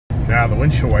Now the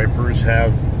windshield wipers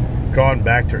have gone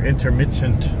back to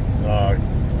intermittent.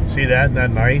 See that? Isn't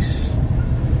that nice?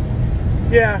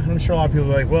 Yeah, I'm sure a lot of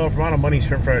people are like, well, for the amount of money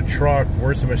spent for a truck,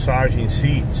 where's the massaging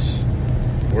seats?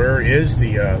 Where is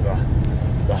the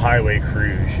highway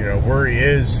cruise? You know, where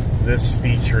is this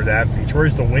feature, that feature?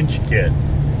 Where's the winch kit?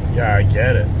 Yeah, I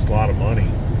get it. It's a lot of money.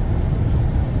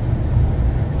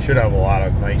 Should have a lot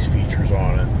of nice features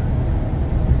on it.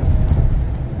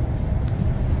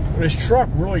 But this truck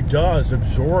really does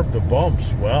absorb the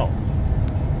bumps well.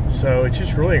 So it's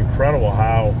just really incredible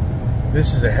how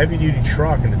this is a heavy-duty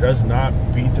truck and it does not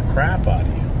beat the crap out of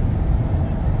you.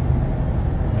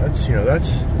 That's, you know,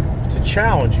 it's a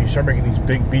challenge. You start making these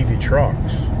big, beefy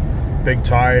trucks. Big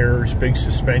tires, big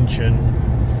suspension.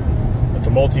 But the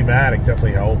Multimatic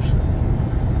definitely helps it.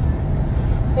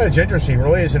 But it's interesting. There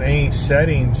really isn't any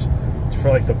settings for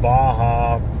like the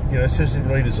Baja. You know, this isn't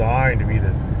really designed to be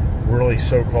the really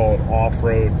so-called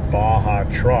off-road Baja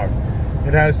truck.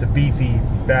 It has the beefy,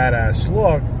 badass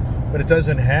look, but it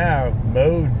doesn't have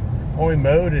mode. Only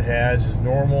mode it has is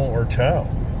normal or tow.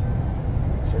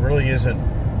 So it really isn't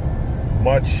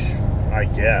much, I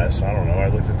guess. I don't know. I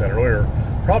looked at that earlier.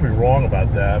 Probably wrong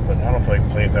about that, but I don't feel like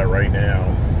playing with that right now.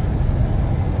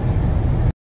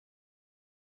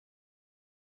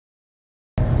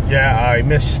 Yeah, I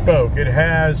misspoke. It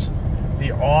has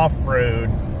the off-road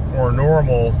or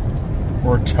normal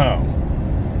or tow.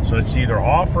 So it's either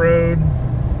off-road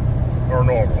or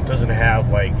normal. It doesn't have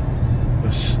like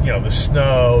the, you know, the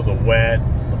snow, the wet,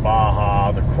 the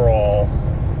Baja, the crawl.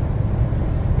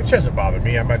 Which doesn't bother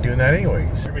me. I'm not doing that anyways.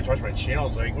 Everybody's watching my channel.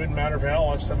 It's like, wouldn't matter if I had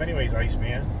all that stuff anyways,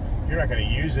 Iceman. You're not going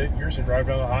to use it. You're just going to drive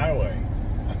down the highway.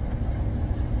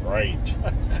 Right.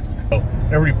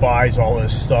 Everybody buys all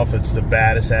this stuff that's the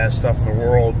baddest ass stuff in the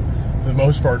world. For the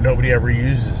most part, nobody ever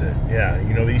uses it. Yeah,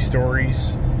 you know these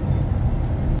stories?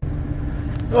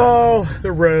 Oh,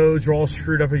 the roads are all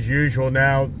screwed up as usual.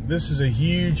 Now, this is a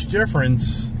huge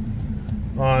difference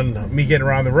on me getting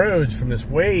around the roads from this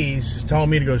Waze. It's telling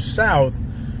me to go south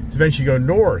to eventually go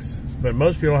north. But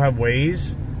most people don't have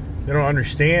Waze. They don't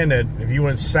understand that if you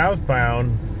went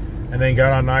southbound and then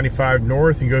got on 95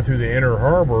 north and go through the inner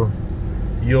harbor,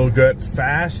 you'll get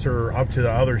faster up to the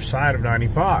other side of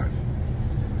 95.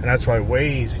 And that's why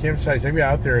Waze, can't emphasize anybody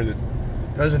out there that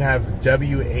doesn't have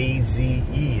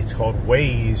W-A-Z-E, it's called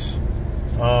Waze.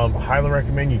 Highly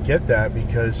recommend you get that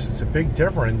because it's a big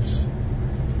difference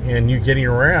in you getting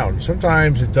around.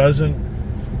 Sometimes it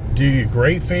doesn't do you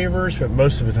great favors, but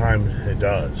most of the time it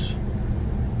does.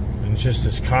 And it's just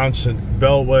this constant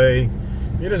beltway.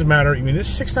 It doesn't matter. I mean, this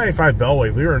 695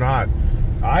 beltway, believe it or not,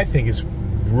 I think is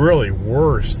really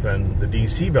worse than the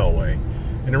DC beltway.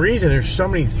 And the reason there's so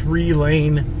many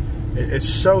it's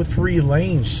so 3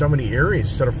 lanes, so many areas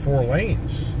instead of 4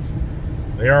 lanes.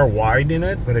 They are widening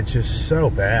it, but it's just so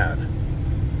bad.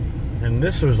 And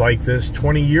this was like this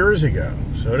 20 years ago.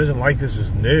 So it isn't like this is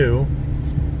new.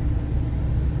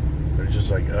 But it's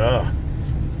just like,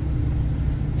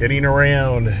 getting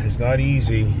around is not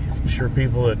easy. I'm sure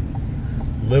people that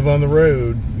live on the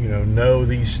road, you know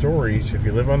these stories. If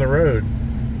you live on the road,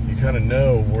 you kind of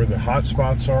know where the hot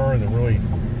spots are and the really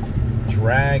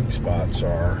drag spots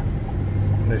are.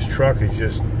 And this truck is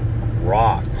just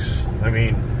rocks. I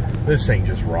mean, this thing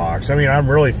just rocks. I mean, I'm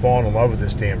really falling in love with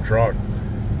this damn truck.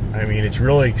 I mean, it's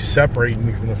really separating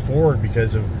me from the Ford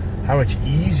because of how much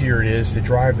easier it is to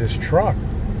drive this truck.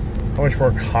 How much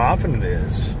more confident it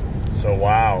is. So,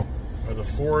 wow. Are the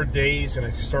Ford days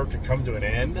going to start to come to an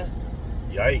end?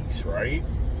 Yikes, right?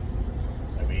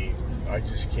 I mean, I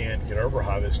just can't get over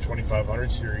how this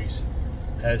 2500 series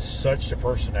has such a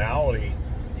personality.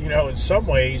 You know, in some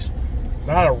ways,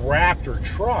 not a Raptor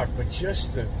truck, but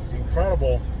just the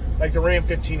incredible, like the Ram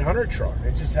 1500 truck.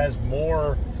 It just has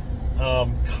more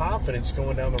confidence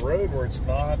going down the road where it's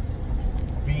not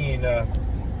being,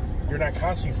 you're not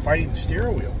constantly fighting the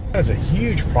steering wheel. That's a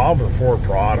huge problem with the Ford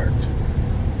product.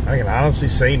 I can honestly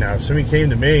say now, if somebody came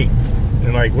to me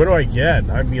and like, what do I get?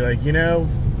 I'd be like, you know,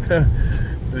 the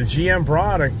GM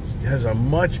product has a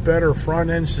much better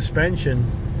front-end suspension.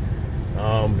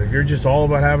 If you're just all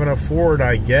about having a Ford,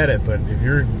 I get it. But if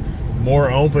you're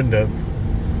more open to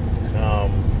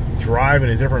driving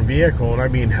a different vehicle, and I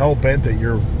mean hell-bent that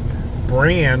your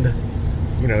brand,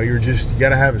 you know, you got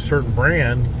to have a certain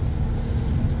brand,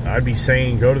 I'd be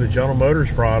saying go to the General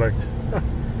Motors product.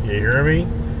 You hear me?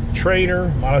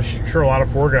 Trader. I'm sure a lot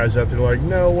of Ford guys out there are like,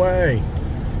 no way.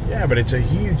 Yeah, but it's a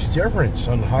huge difference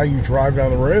on how you drive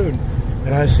down the road. And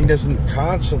this thing doesn't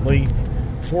constantly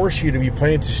force you to be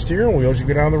playing with the steering wheel as you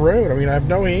go down the road. I mean, I have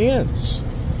no hands.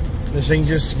 This thing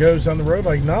just goes down the road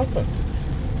like nothing.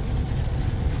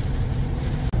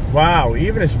 wow,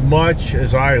 even as much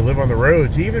as I live on the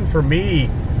roads, even for me,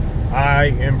 I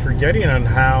am forgetting on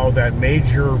how that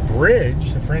major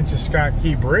bridge, the Francis Scott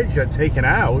Key Bridge, got taken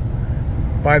out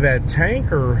by that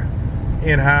tanker,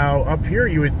 and how up here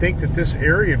you would think that this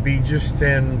area would be just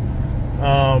in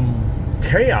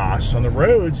chaos on the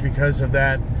roads because of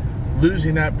that,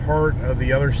 losing that part of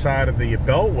the other side of the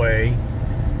Beltway,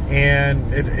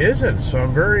 and it isn't. So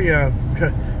I'm very,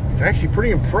 actually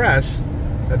pretty impressed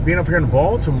that being up here in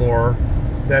Baltimore,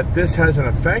 that this hasn't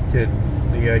affected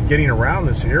the getting around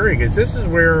this area, because this is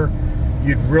where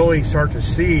you'd really start to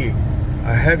see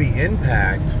a heavy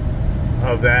impact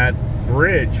of that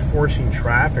bridge forcing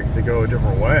traffic to go a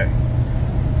different way.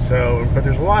 So, but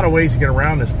there's a lot of ways to get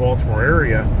around this Baltimore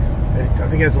area. I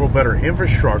think it has a little better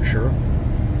infrastructure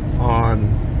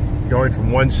on going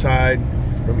from one side,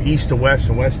 from east to west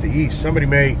and west to east. Somebody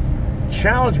may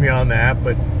challenge me on that,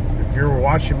 but if you're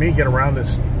watching me get around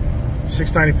this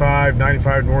 695,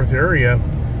 95 North area,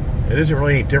 it isn't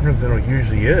really any different than it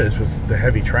usually is with the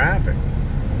heavy traffic.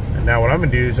 And now what I'm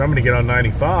going to do is I'm going to get on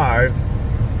 95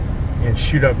 and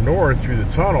shoot up north through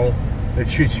the tunnel that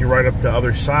shoots you right up the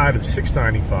other side of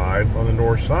 695 on the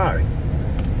north side.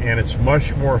 And it's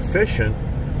much more efficient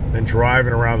than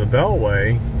driving around the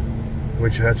Beltway,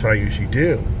 which that's what I usually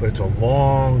do. But it's a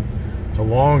long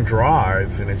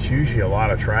drive, and it's usually a lot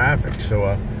of traffic.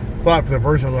 So, but for the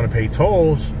person who's going to pay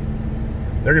tolls,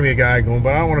 they're going to be a guy going,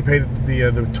 but I don't want to pay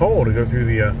the toll to go through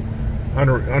the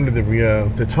under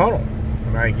the tunnel.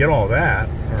 And I get all that.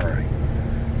 All right.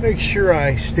 Make sure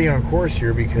I stay on course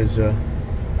here, because I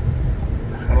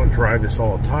don't drive this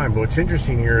all the time. But what's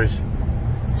interesting here is,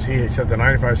 see, it's at the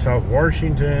 95 South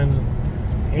Washington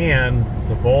and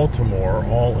the Baltimore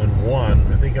all in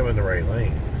one. I think I'm in the right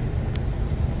lane.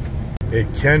 It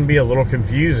can be a little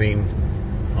confusing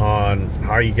on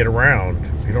how you get around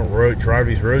if you don't drive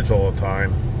these roads all the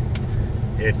time.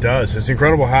 It does. It's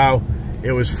incredible how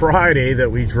it was Friday that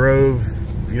we drove,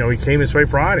 you know, we came this way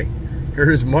Friday.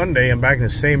 Here's Monday, I'm back in the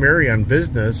same area on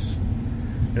business,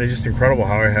 and it's just incredible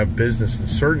how I have business in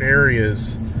certain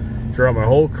areas throughout my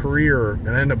whole career, and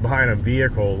I end up buying a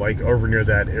vehicle like over near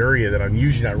that area that I'm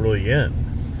usually not really in.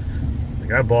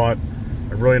 Like, I bought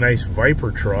a really nice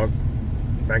Viper truck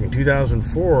back in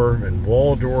 2004 in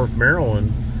Waldorf,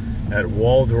 Maryland, at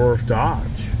Waldorf Dodge.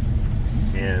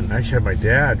 And I actually had my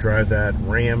dad drive that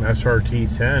Ram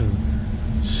SRT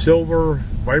 10 silver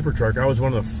Viper truck. I was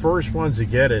one of the first ones to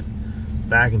get it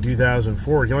back in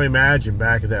 2004. You can only imagine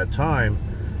back at that time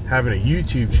having a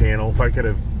YouTube channel, if I could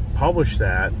have published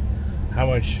that, how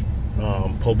much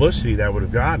publicity that would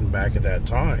have gotten back at that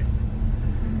time,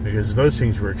 because those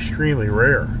things were extremely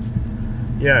rare.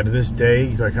 Yeah, to this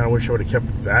day, do I kind of wish I would have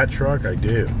kept that truck? I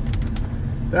do.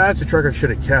 That's a truck I should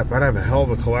have kept. I'd have a hell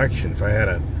of a collection if I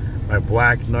had my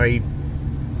Black Knight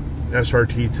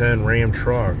SRT 10 Ram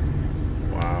truck.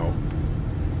 Wow.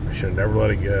 I should have never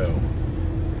let it go.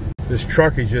 This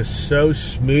truck is just so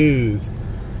smooth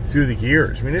through the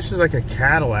gears. I mean, this is like a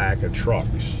Cadillac of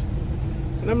trucks.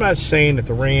 And I'm not saying that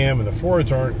the Ram and the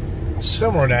Fords aren't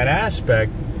similar in that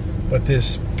aspect, but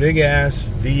this big-ass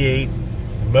V8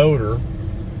 motor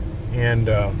and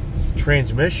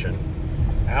transmission,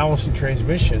 Allison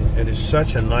transmission, it is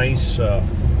such a nice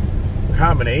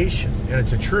combination. And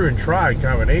it's a true and tried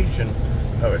combination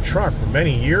of a truck for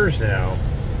many years now.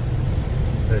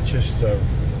 It's just,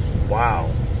 wow.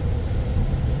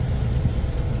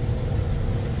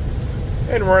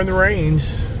 And we're in the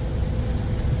rains.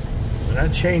 And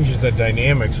that changes the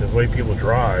dynamics of the way people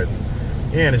drive.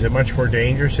 And is it much more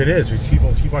dangerous? It is.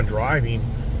 People keep on driving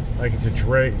like it's a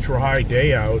dry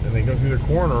day out, and they go through the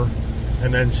corner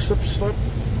and then slip,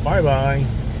 bye-bye.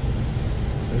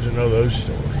 There's another of those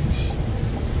stories.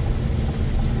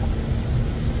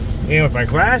 And with my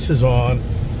glasses on,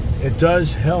 it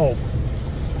does help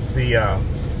the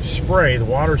spray, the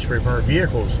water spray from our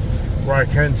vehicles, where I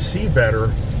can see better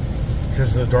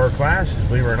because of the dark glasses.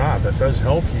 Believe it or not, that does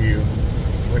help you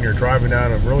when you're driving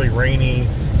down a really rainy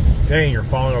day and you're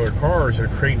following other cars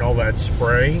that are creating all that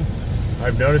spray.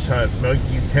 I've noticed how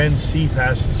you can see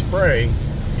past the spray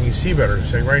and you see better.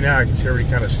 So right now I can see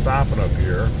everybody kind of stopping up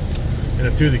here. And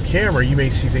if through the camera, you may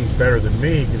see things better than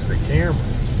me because of the camera.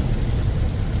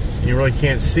 And you really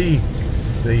can't see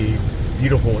the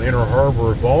beautiful inner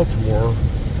harbor of Baltimore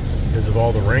because of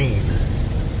all the rain.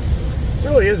 It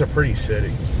really is a pretty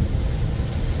city.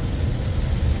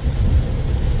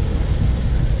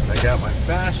 I got my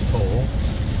fast toll,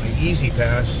 my easy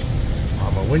pass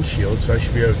on my windshield, so I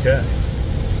should be okay.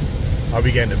 I'll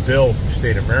be getting a bill from the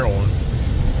state of Maryland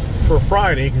for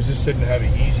Friday because this didn't have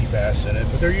an easy pass in it,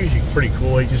 but they're usually pretty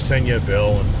cool. They just send you a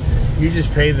bill and you just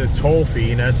pay the toll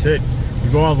fee and that's it.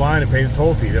 You go online and pay the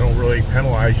toll fee. They don't really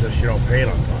penalize you unless you don't pay it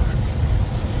on time.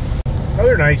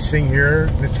 Another nice thing here,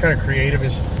 and it's kind of creative,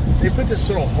 is they put this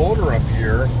little holder up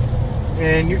here,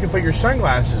 and you can put your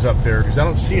sunglasses up there, because I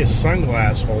don't see a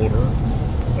sunglass holder,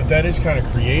 but that is kind of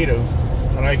creative.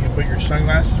 And I can put your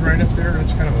sunglasses right up there.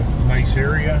 It's kind of a nice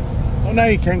area. Well, now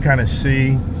you can kind of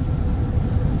see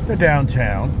the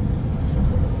downtown.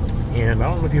 And I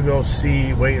don't know if you'll be able to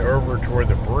see way over toward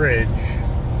the bridge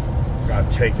got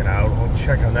taken out. I'll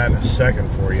check on that in a second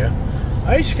for you.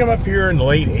 I used to come up here in the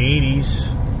late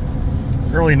 80s,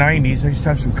 early 90s. I used to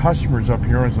have some customers up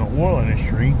here in the oil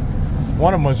industry.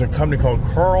 One of them was a company called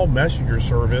Carl Messenger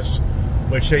Service,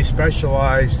 which they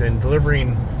specialized in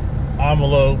delivering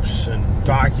envelopes and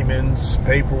documents,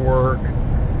 paperwork.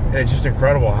 And it's just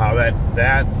incredible how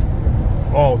that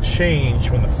all changed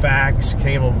when the fax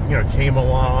came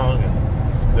along,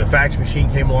 and the fax machine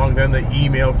came along, then the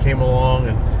email came along,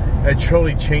 and it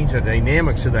totally changed the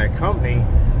dynamics of that company.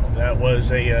 That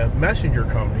was a messenger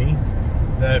company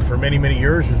that for many, many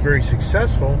years was very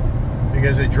successful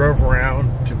because it drove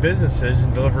around to businesses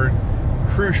and delivered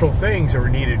crucial things that were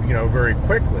needed, very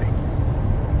quickly.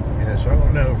 And so I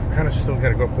don't know, kind of still got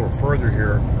to go up a little further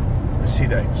here to see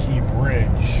that key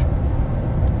bridge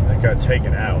that got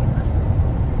taken out.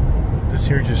 This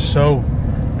here just so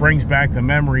brings back the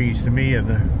memories to me of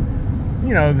the, the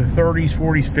 30s,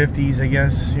 40s, 50s, I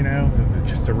guess,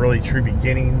 just the really true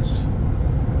beginnings.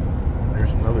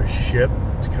 There's another ship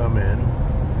that's come in.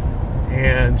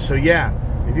 And so, yeah,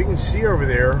 if you can see over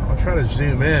there, I'll try to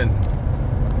zoom in.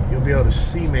 You'll be able to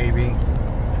see maybe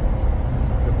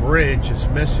the bridge is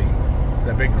missing.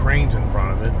 That big crane's in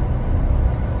front of it.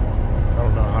 I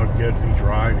don't know how good me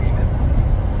driving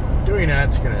and doing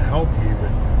that's going to help you,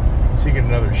 but so you get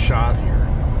another shot here.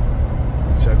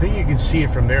 So I think you can see it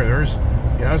from there. There's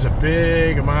a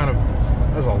big amount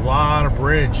of, there's a lot of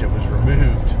bridge that was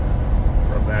removed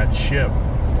from that ship.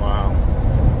 Wow.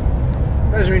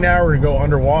 As we now are going to go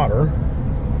underwater.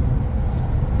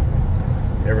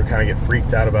 You ever kind of get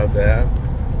freaked out about that?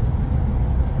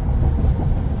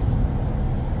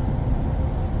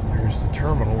 Here's the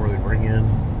terminal where they bring in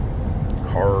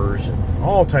cars and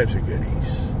all types of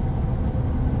goodies.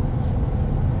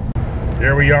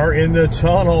 There we are in the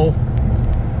tunnel.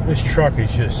 This truck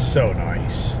is just so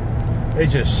nice.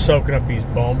 It's just soaking up these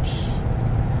bumps.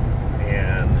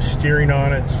 And the steering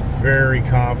on it's very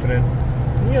confident.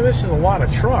 This is a lot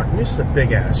of truck. This is a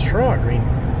big ass truck. I mean,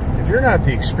 if you're not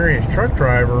the experienced truck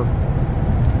driver,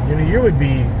 you would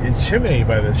be intimidated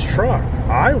by this truck.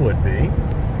 I would be.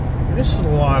 And this is a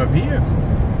lot of vehicle.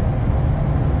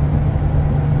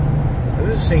 But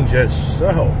this thing just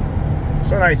so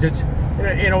nice. It's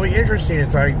it'll be interesting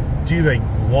as I do the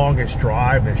longest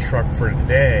drive in this truck for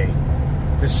today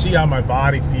to see how my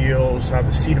body feels, how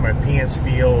the seat of my pants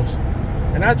feels.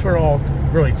 And that's what it all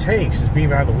really takes, is being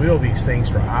behind the wheel of these things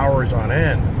for hours on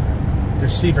end to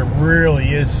see if it really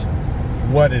is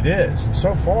what it is. And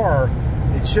so far,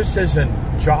 it just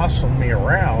isn't jostling me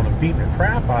around and beating the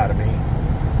crap out of me,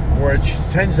 where it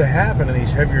tends to happen in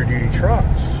these heavier duty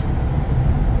trucks.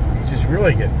 You just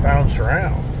really get bounced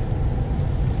around.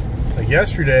 Like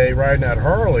yesterday, riding that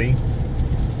Harley,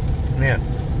 man,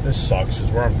 this sucks, is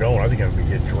where I'm going. I think I'm going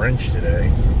to get drenched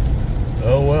today.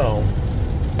 Oh well.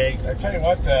 Hey, I tell you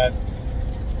what, that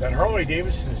Harley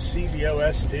Davidson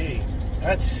CVO ST,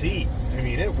 that seat, I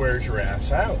mean, it wears your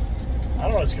ass out. I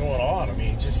don't know what's going on. I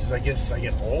mean, just as I guess I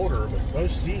get older, but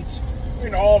those seats,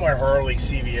 all my Harley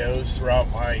CVOs throughout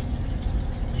my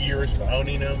years of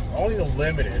owning them, only the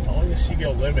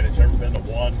CVO Limited's ever been the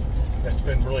one that's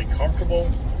been really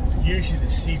comfortable. Usually the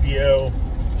CVO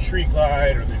Street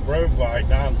Glide or the Road Glide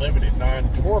non-limited,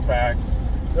 non-tour pack,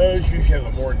 those usually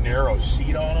have a more narrow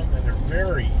seat on them, and they're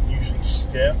very usually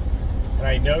stiff. And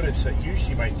I noticed that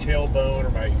usually my tailbone or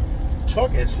my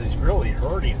tuchus is really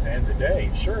hurting at the end of the day.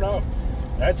 Sure enough,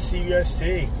 that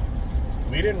CVST,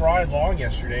 we didn't ride long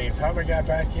yesterday. By the time I got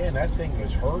back in, that thing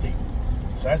was hurting.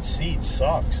 So that seat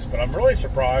sucks. But I'm really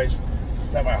surprised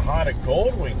that my Honda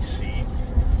Goldwing seat,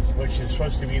 which is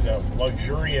supposed to be the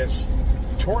luxurious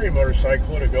touring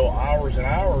motorcycle to go hours and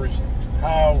hours,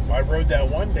 how I rode that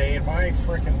one day and my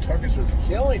freaking tuchus was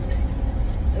killing me.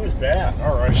 It was bad.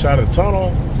 All right, side of the tunnel,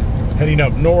 heading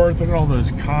up north. Look at all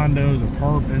those condos,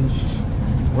 apartments.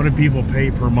 What do people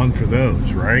pay per month for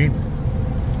those, right?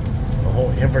 The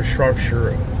whole infrastructure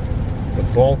of the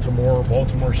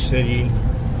Baltimore City.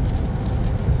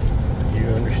 You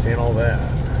understand all that.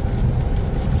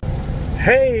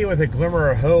 Hey, with a glimmer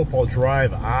of hope, I'll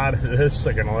drive out of this.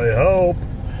 I can only hope.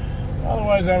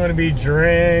 Otherwise, I'm going to be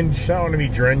drenched. I don't want to be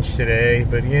drenched today,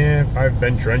 but yeah, I've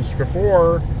been drenched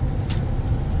before.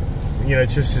 you know,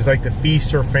 it's like the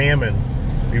feast or famine.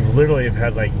 We've literally have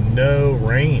had like no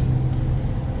rain.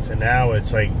 So now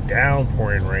it's like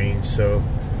downpouring rain. So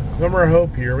glimmer of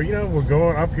hope here. But, you know, we're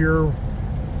going up here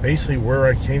basically where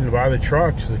I came to buy the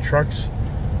truck. So the truck's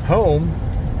home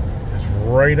is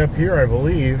right up here, I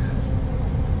believe.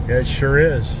 Yeah, it sure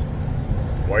is.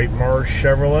 White Marsh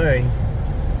Chevrolet.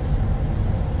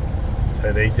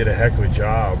 So they did a heck of a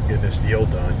job getting this deal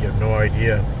done. You have no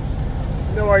idea.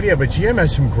 No idea. But GM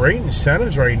has some great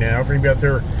incentives right now for anybody out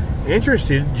there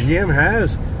interested. GM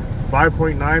has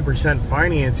 5.9%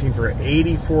 financing for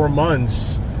 84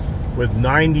 months with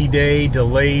 90-day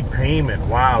delayed payment.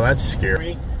 Wow, that's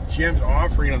scary. GM's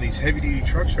offering on these heavy-duty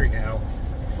trucks right now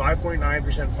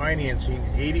 5.9% financing,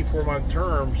 84-month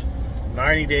terms,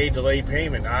 90-day delayed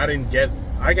payment. I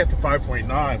got the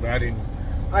 5.9, but I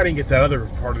didn't get that other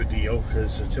part of the deal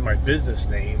because it's in my business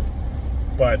name.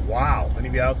 But wow,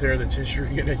 anybody out there that's interested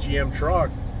in getting a GM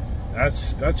truck,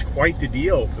 that's quite the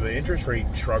deal for the interest rate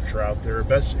structure out there.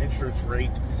 Best interest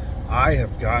rate I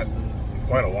have gotten in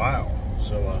quite a while.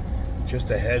 So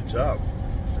just a heads up,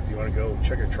 if you want to go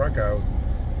check a truck out,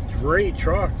 great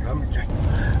truck.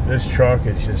 This truck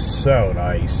is just so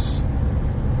nice.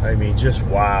 I mean, just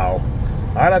wow.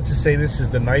 I'd have to say this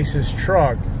is the nicest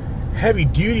truck, heavy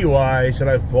duty wise, that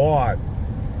I've bought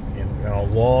in a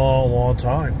long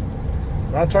time.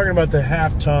 I'm not talking about the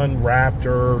half-ton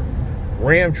Raptor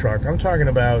Ram truck. I'm talking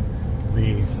about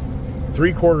the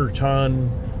 3/4 ton,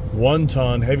 1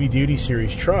 ton heavy duty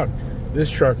series truck.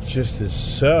 This truck just is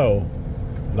so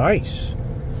nice.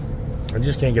 I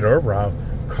just can't get over how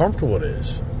comfortable it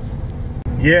is.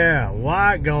 Yeah, a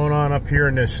lot going on up here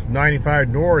in this 95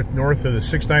 north of the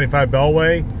 695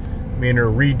 Beltway. I mean, they're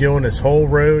redoing this whole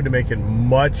road to make it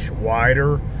much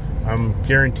wider. I'm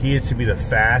guaranteed it's to be the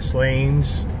fast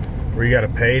lanes where you got to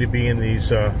pay to be in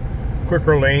these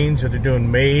quicker lanes. That they're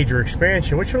doing major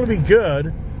expansion, which will be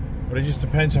good, but it just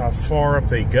depends how far up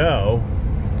they go.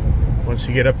 Once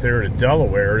you get up there to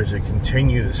Delaware, does it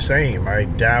continue the same? I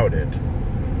doubt it.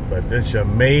 But it's a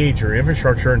major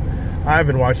infrastructure, and I've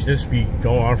been watching this be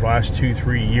going on for the last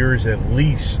 2-3 years at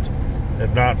least,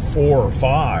 if not 4 or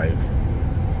 5.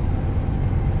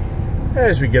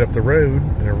 As we get up the road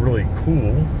in a really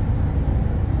cool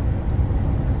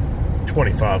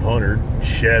 2500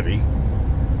 Chevy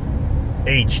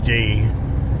HD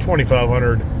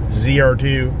 2500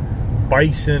 ZR2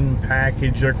 Bison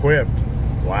package equipped.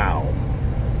 Wow.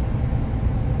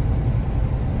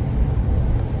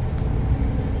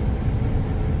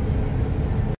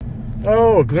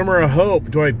 Oh, a glimmer of hope.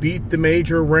 Do I beat the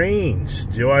major rains?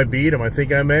 Do I beat them? I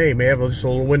think I may. May have just a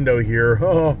little window here.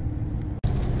 Oh.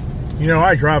 You know,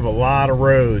 I drive a lot of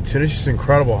roads, and it's just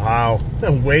incredible how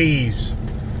Waze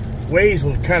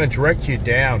will kind of direct you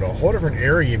down to a whole different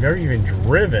area you've never even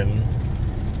driven,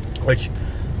 which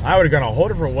I would have gone a whole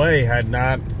different way had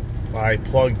not I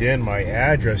plugged in my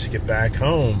address to get back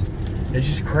home. It's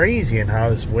just crazy in how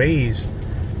this Waze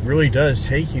really does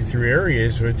take you through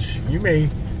areas which you may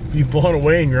be blown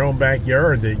away in your own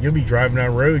backyard, that you'll be driving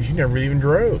down roads you never even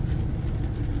drove.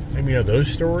 Maybe you know those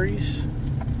stories.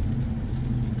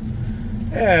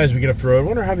 As we get up the road, I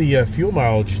wonder how the fuel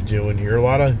mileage is doing here. A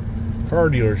lot of car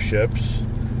dealerships.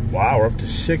 Wow, we're up to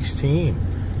 16.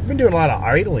 I've been doing a lot of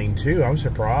idling too. I'm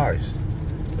surprised.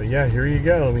 But yeah, here you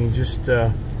go. I mean, just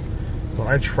when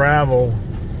I travel,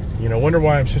 you know, wonder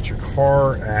why I'm such a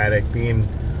car addict, being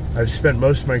I've spent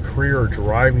most of my career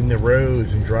driving the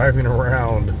roads and driving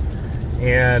around,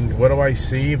 and what do I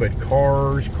see but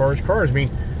cars. I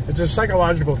mean, it's a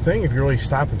psychological thing if you really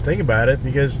stop and think about it,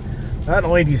 because not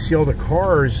only do you see all the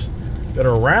cars that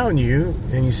are around you,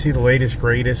 and you see the latest,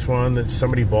 greatest one that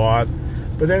somebody bought,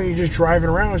 but then you're just driving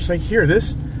around, it's like, here,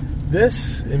 this,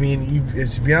 I mean,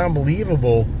 it's beyond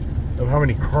believable of how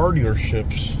many car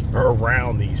dealerships are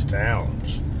around these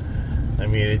towns. I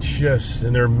mean, it's just,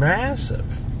 and they're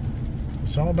massive.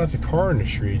 It's all about the car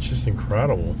industry. It's just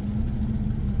incredible.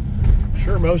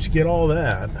 Sure, most get all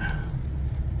that.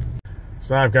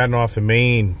 So now I've gotten off the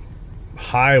main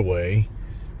highway,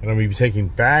 and I'm going to be taking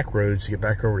back roads to get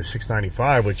back over to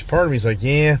 695, which part of me is like,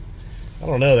 yeah, I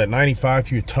don't know, that 95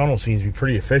 through the tunnel seems to be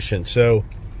pretty efficient. So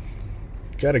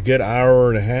got a good hour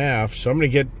and a half. So I'm gonna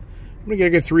get a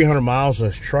good 300 miles on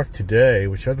this truck today,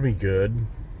 which ought to be good.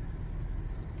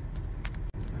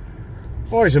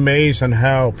 Always amazed on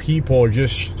how people are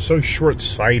just so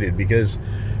short-sighted, because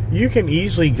you can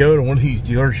easily go to one of these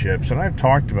dealerships, and I've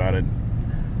talked about it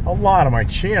a lot on my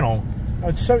channel.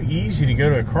 It's so easy to go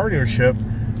to a car dealership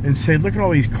and say, look at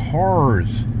all these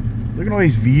cars, look at all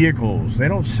these vehicles. They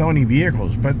don't sell any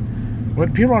vehicles, but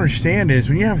what people understand is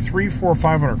when you have 300, 400,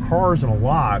 500 cars in a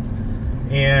lot,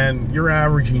 and you're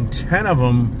averaging 10 of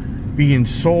them being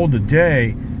sold a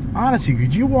day, honestly,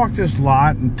 could you walk this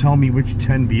lot and tell me which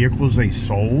 10 vehicles they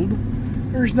sold?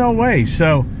 There's no way.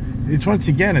 So it's, once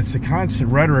again, it's the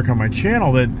constant rhetoric on my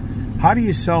channel that how do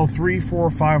you sell 300,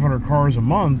 400, 500 cars a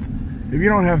month if you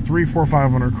don't have 300, 400,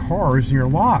 500 cars in your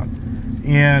lot?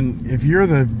 And if you're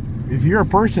a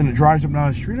person that drives up and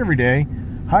down the street every day,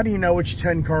 how do you know which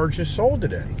 10 cars just sold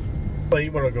today?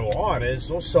 What'll go on is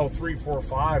they'll sell 3, 4,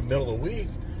 5 middle of the week,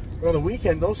 but on the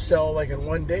weekend they'll sell, like, in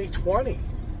one day 20.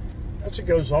 That's what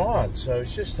goes on. So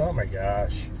it's just, oh my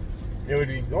gosh, it would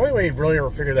be the only way you'd really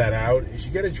ever figure that out is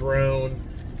you get a drone,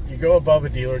 you go above a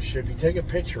dealership, you take a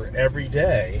picture every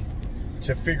day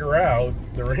to figure out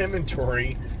their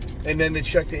inventory, and then to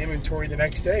check the inventory the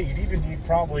next day. You'd even need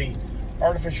probably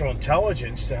artificial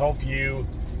intelligence to help you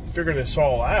figure this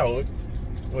all out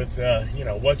with you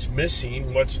know, what's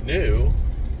missing, what's new.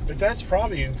 But that's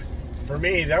probably, for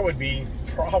me, that would be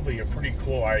probably a pretty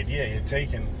cool idea.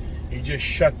 You just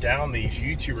shut down these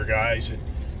YouTuber guys that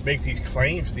make these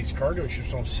claims these car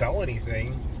dealerships don't sell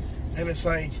anything, and it's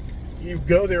like you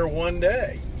go there one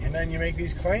day and then you make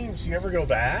these claims. Do you ever go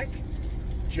back?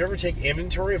 Do you ever take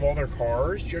inventory of all their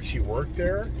cars? Do you actually work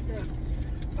there? Yeah.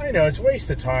 I know it's a waste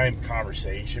of time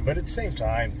conversation, but at the same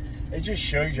time, it just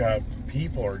shows you how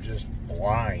people are just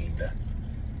blind.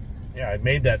 Yeah, I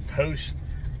made that post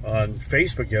on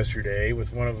Facebook yesterday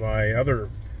with one of my other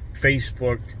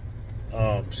Facebook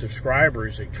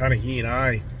subscribers that kind of, he and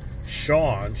I,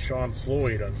 Sean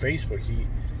Floyd on Facebook, he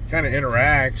kind of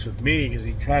interacts with me because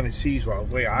he kind of sees the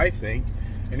way I think,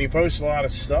 and he posts a lot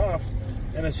of stuff,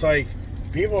 and it's like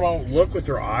people don't look with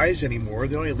their eyes anymore,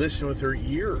 they only listen with their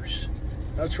ears.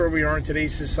 That's where we are in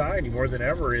today's society more than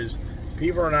ever, is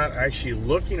people are not actually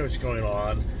looking at what's going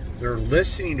on, they're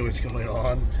listening to what's going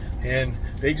on, and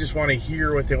they just want to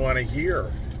hear what they want to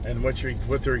hear, and what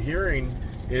they're hearing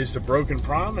is the broken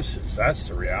promises. That's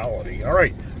the reality. All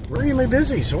right, we're really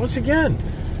busy. So once again,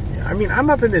 I mean, I'm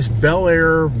up in this Bel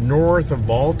Air, north of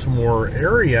Baltimore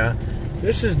area.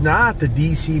 This is not the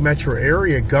DC metro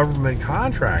area government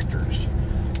contractors.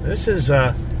 This is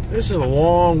a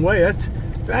long way.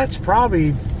 That's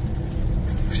probably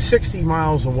 60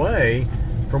 miles away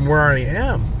from where I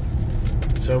am.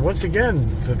 So once again,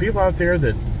 for the people out there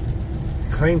that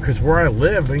claim because where I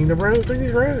live, I mean, the roads, look at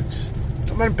these roads.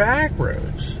 I'm on back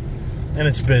roads, and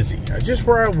it's busy. Just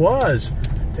where I was,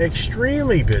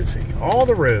 extremely busy. All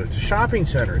the roads, shopping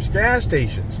centers, gas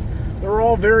stations, they're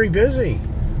all very busy.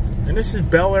 And this is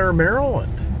Bel Air,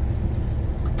 Maryland.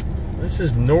 This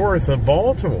is north of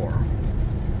Baltimore.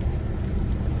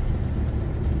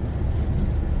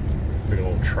 Big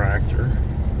old tractor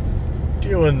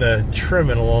doing the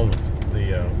trimming along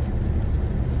the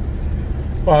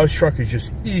well, this truck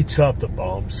just eats up the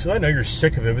bumps. I know you're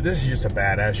sick of it, but this is just a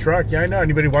badass truck. Yeah, I know.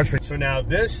 Anybody watch me? So now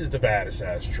this is the baddest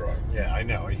ass truck. Yeah, I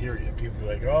know. I hear you. People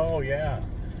are like, oh, yeah.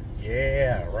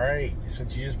 Yeah, right.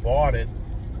 Since you just bought it,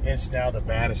 it's now the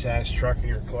baddest ass truck in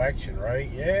your collection, right?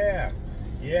 Yeah.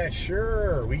 Yeah,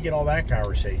 sure. We get all that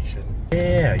conversation.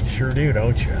 Yeah, you sure do,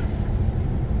 don't you?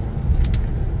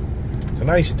 It's a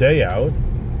nice day out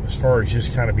as far as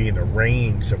just kind of being the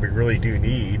range that we really do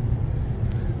need.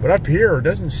 But up here, it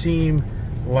doesn't seem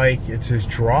like it's as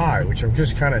dry, which I'm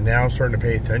just kind of now starting to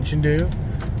pay attention to.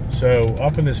 So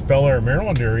up in this Bel Air,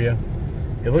 Maryland area,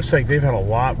 it looks like they've had a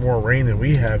lot more rain than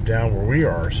we have down where we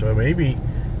are. So maybe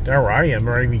down where I am,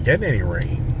 we're not even getting any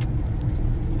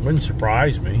rain. Wouldn't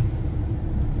surprise me.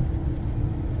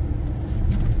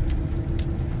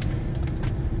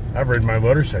 I've ridden my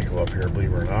motorcycle up here,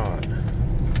 believe it or not.